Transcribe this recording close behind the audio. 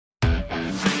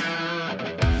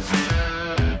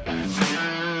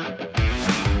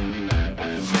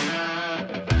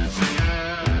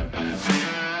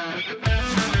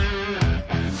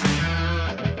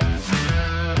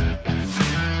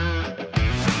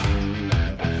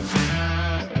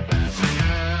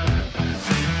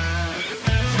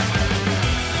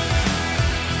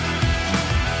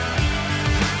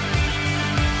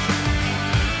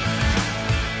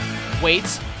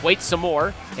waits some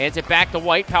more. Hands it back to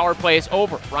White. Power play is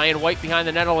over. Ryan White behind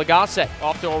the net on Lagasse.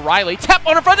 Off to O'Reilly. Tap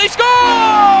on in front. They score!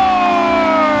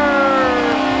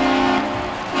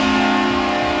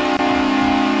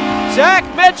 Zach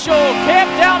Mitchell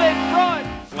camped out in front.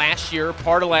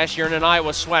 Part of last year in an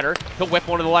Iowa sweater. He'll whip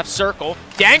one to the left circle.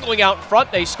 Dangling out in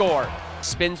front, they score.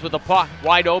 Spins with the puck.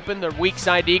 Wide open, the weak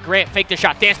side D. Grant faked the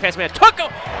shot. Dance pass man. Took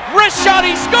a wrist shot.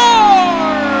 He scores!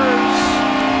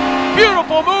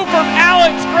 Beautiful move from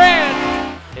Alex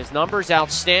Grant. His numbers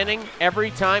outstanding every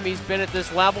time he's been at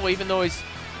this level, even though he's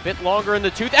a bit longer in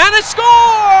the tooth. And it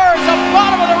scores! The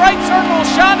bottom of the right circle.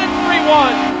 Shot at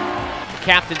 3-1.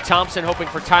 Captain Thompson hoping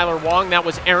for Tyler Wong. That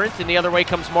was errant, and the other way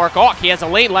comes Mark Auk. He has a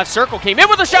lane, left circle, came in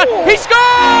with a shot. He scores!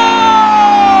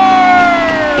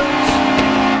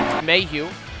 Mayhew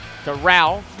to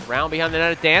Rao. Rao behind the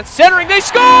net at Dance. Centering, they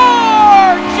score!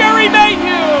 Jerry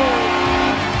Mayhew!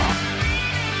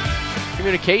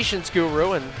 Communications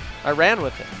guru, and I ran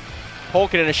with it.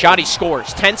 Polkin in a shot, he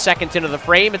scores. 10 seconds into the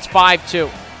frame, it's 5-2.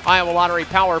 Iowa Lottery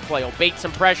power play will bait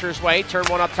some pressure his way. Turn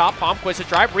one up top. Palmquist a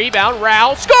drive. Rebound.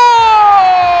 Rao scores!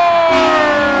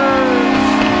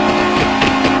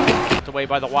 Away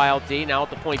by the Wild D. Now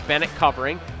at the point, Bennett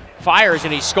covering. Fires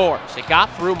and he scores. It got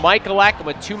through Michalek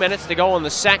with 2 minutes to go in the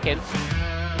second.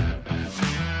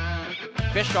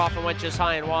 Bischoff went just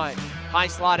high and wide. High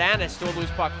slot Annis to a loose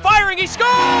puck. Firing, he scores!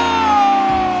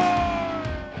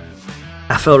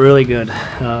 I felt really good.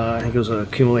 I think it was an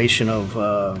accumulation of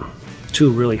 2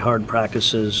 really hard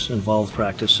practices, involved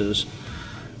practices,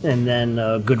 and then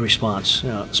good response,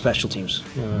 special teams.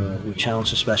 We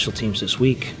challenged the special teams this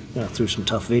week through some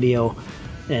tough video,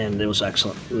 and it was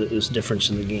excellent. It was a difference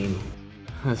in the game.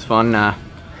 It was fun. We had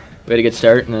a good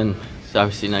start, and then it's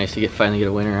obviously nice to finally get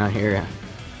a winner out here,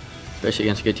 especially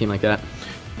against a good team like that.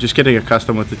 Just getting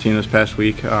accustomed with the team this past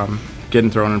week,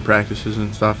 getting thrown in practices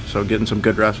and stuff, so getting some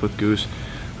good reps with Goose.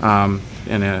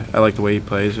 And I like the way he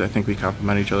plays. I think we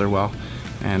complement each other well,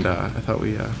 and I thought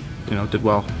we did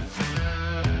well.